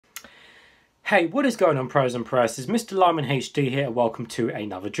Hey, what is going on, pros and presses? Mr. Lyman HD here, and welcome to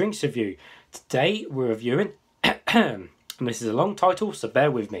another drinks review. Today we're reviewing, and this is a long title, so bear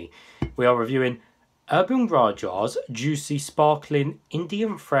with me. We are reviewing Urban Rajah's juicy, sparkling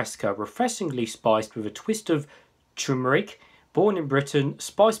Indian Fresca, refreshingly spiced with a twist of turmeric, born in Britain,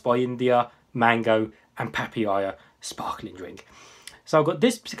 spiced by India, mango, and papaya sparkling drink. So I've got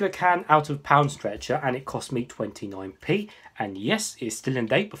this particular can out of Pound Stretcher, and it cost me 29p. And yes, it's still in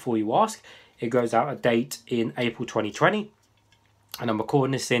date before you ask. It goes out a date in April 2020, and I'm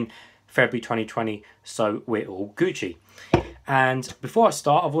recording this in February 2020, so we're all Gucci. And before I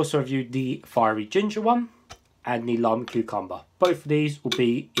start, I've also reviewed the Fiery Ginger one and the Lime Cucumber. Both of these will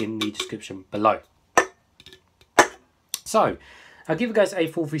be in the description below. So I'll give you guys a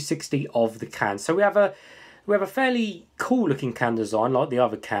full 360 of the can. So we have a fairly cool looking can design like the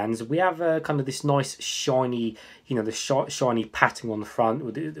other cans. We have kind of this nice shiny, you know, the shiny patting on the front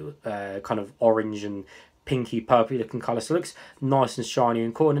with the kind of orange and pinky purpley looking colour. So it looks nice and shiny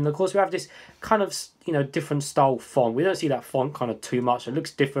and cool. And of course we have this kind of, you know, different style font. We don't see that font kind of too much. It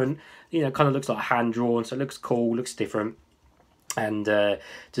looks different, you know, kind of looks like hand drawn. So it looks cool, looks different. And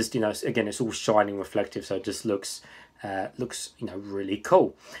just, you know, again, it's all shining reflective. So it just looks, you know, really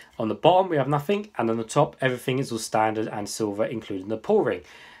cool. On the bottom we have nothing, and on the top everything is all standard and silver, including the pull ring.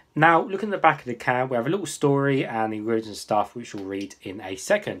 Now looking at the back of the can, we have a little story and the ingredients and stuff, which we'll read in a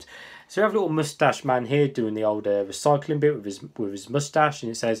second. So we have a little moustache man here doing the old recycling bit with his moustache,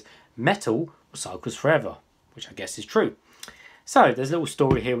 and it says metal recycles forever, which I guess is true. So there's a little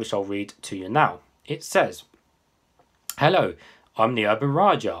story here which I'll read to you now. It says, "Hello, I'm the Urban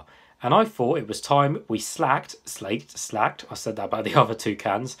Rajah, and I thought it was time we slacked. I said that about the other two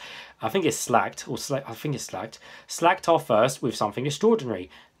cans. I think it's slacked our thirst with something extraordinary.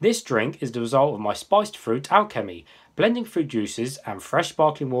 This drink is the result of my spiced fruit alchemy, blending fruit juices and fresh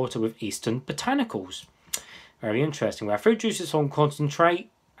sparkling water with Eastern botanicals." Very interesting. We have fruit juices from concentrate,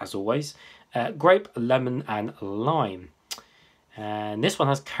 as always, grape, lemon, and lime. And this one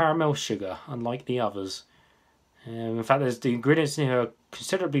has caramel sugar, unlike the others. In fact, the ingredients in here are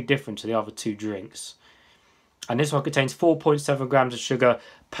considerably different to the other two drinks. And this one contains 4.7 grams of sugar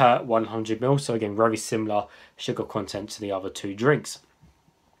per 100 ml. So again, very similar sugar content to the other two drinks.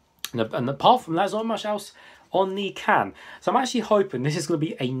 And apart from that, there's not much else on the can. So I'm actually hoping this is going to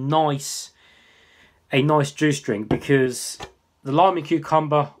be a nice juice drink, because the lime and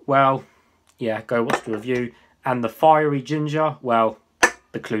cucumber, well, yeah, go watch the review. And the fiery ginger, well,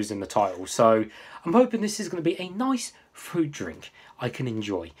 the clue's in the title. So I'm hoping this is going to be a nice fruit drink I can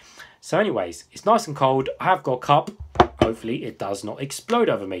enjoy. So anyways, it's nice and cold. I have got a cup. Hopefully it does not explode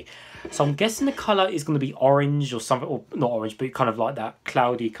over me. So I'm guessing the colour is going to be orange or something, or not orange, but kind of like that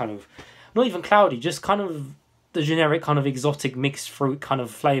cloudy kind of, not even cloudy, just kind of the generic kind of exotic mixed fruit kind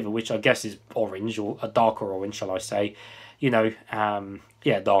of flavour, which I guess is orange, or a darker orange, shall I say. You know,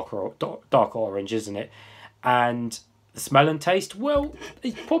 yeah, darker orange, isn't it? And the smell and taste, well,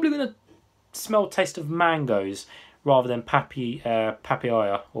 it's probably going to smell taste of mangoes rather than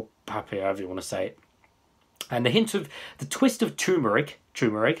papaya, or papaya, however you want to say it. And the hint of the twist of turmeric,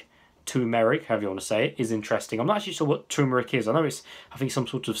 however you want to say it, is interesting. I'm not actually sure what turmeric is. I know it's, I think, some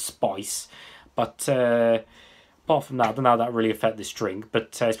sort of spice, but apart from that, I don't know how that really affect this drink.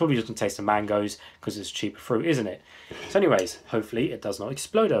 But it's probably just going to taste of mangoes because it's cheaper fruit, isn't it? So anyways, hopefully it does not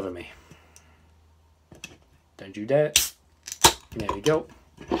explode over me. Don't you dare. There we go.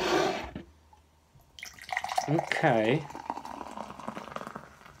 Okay.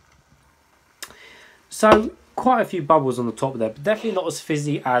 So quite a few bubbles on the top there, but definitely not as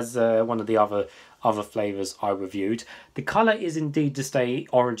fizzy as one of the other flavours I reviewed. The colour is indeed just a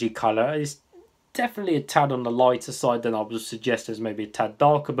orangey colour. It's definitely a tad on the lighter side than I would suggest, as maybe a tad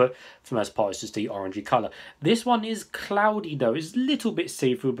darker, but for the most part it's just the orangey colour. This one is cloudy though. It's a little bit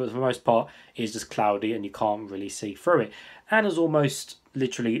see-through, but for the most part it's just cloudy and you can't really see through it. And there's almost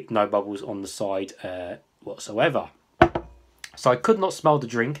literally no bubbles on the side whatsoever. So I could not smell the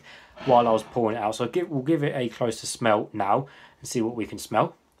drink while I was pouring it out. So we'll give it a closer smell now and see what we can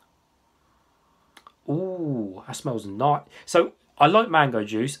smell. Ooh, that smells nice. So I like mango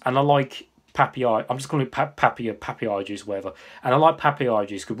juice and I like papaya. I'm just calling it papaya juice, whatever. And I like papaya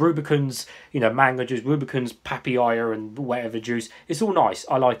juice because Rubicons, you know, mango juice, Rubicons, papaya, and whatever juice. It's all nice.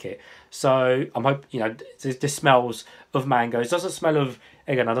 I like it. So I'm hoping, you know, this smells of mangoes. It doesn't smell of,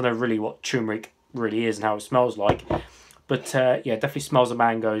 again, I don't know really what turmeric really is and how it smells like. But yeah, definitely smells of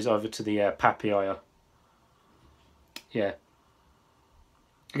mangoes over to the papaya. Yeah.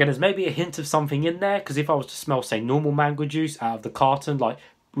 Again, there's maybe a hint of something in there, because if I was to smell, say, normal mango juice out of the carton, like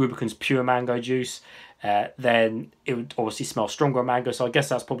Rubicon's pure mango juice, then it would obviously smell stronger of mango. So I guess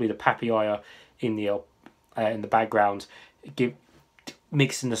that's probably the Papaya in the background,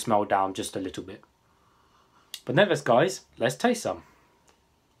 mixing the smell down just a little bit. But nevertheless, guys, let's taste some.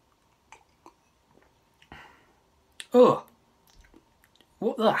 Ugh.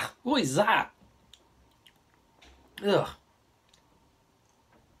 What is that? Ugh.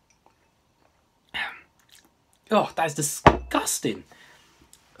 Oh, that's disgusting.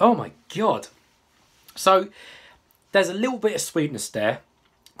 Oh my god. So there's a little bit of sweetness there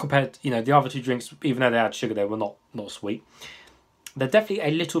compared to, you know, the other two drinks. Even though they had sugar, they were not sweet. There's definitely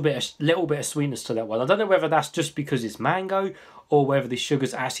a little bit of sweetness to that one. I don't know whether that's just because it's mango or whether the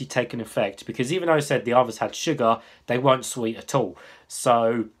sugar's actually taken effect. Because even though I said the others had sugar, they weren't sweet at all.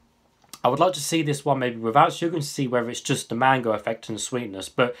 So I would like to see this one maybe without sugar and see whether it's just the mango effect and the sweetness.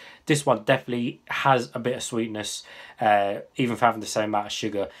 But this one definitely has a bit of sweetness, even for having the same amount of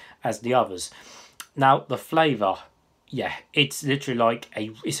sugar as the others. Now the flavour, yeah, it's literally like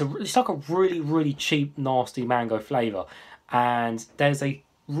it's like a really cheap, nasty mango flavour. And there's a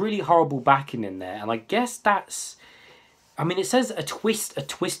really horrible backing in there, and I guess that's, I mean, it says a twist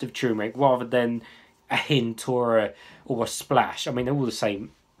of turmeric rather than a hint or a splash. I mean, they're all the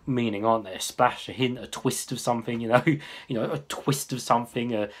same meaning, aren't they? A splash, a hint, a twist of something, you know, a twist of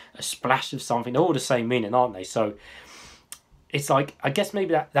something, a splash of something. They're all the same meaning, aren't they? So it's like, I guess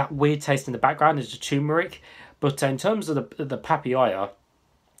maybe that weird taste in the background is the turmeric, but in terms of the Papaya,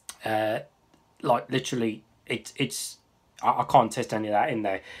 like literally, it's. I can't taste any of that in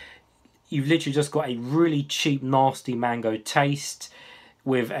there. You've literally just got a really cheap, nasty mango taste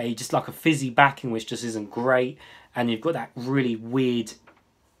with just like a fizzy backing, which just isn't great. And you've got that really weird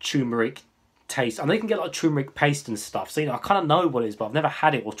turmeric taste. I know you can get like turmeric paste and stuff, so you know I kind of know what it is, but I've never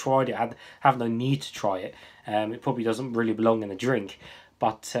had it or tried it. I have no need to try it. It probably doesn't really belong in a drink,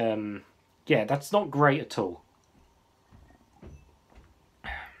 but yeah, that's not great at all.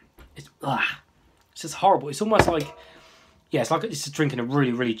 It's just horrible. It's almost like, yeah, it's like it's just drinking a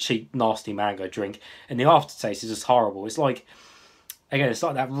really cheap, nasty mango drink, and the aftertaste is just horrible. It's like, again, it's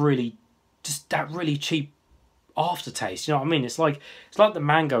like that really cheap aftertaste. You know what I mean? It's like the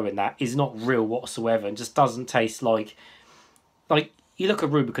mango in that is not real whatsoever, and just doesn't taste like you look at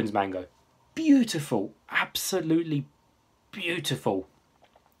Rubicon's mango, beautiful, absolutely beautiful,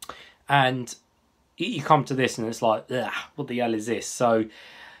 and you come to this and it's like, ugh, what the hell is this? So.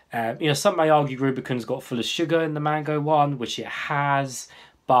 You know, some may argue Rubicon's got full of sugar in the mango one, which it has,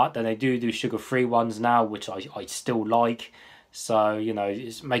 but then they do sugar-free ones now, which I still like. So, you know,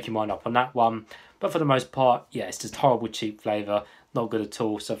 it's making mine up on that one. But for the most part, yeah, it's just horrible, cheap flavour, not good at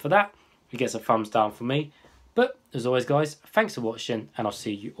all. So for that, it gets a thumbs down for me. But as always, guys, thanks for watching, and I'll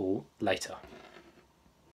see you all later.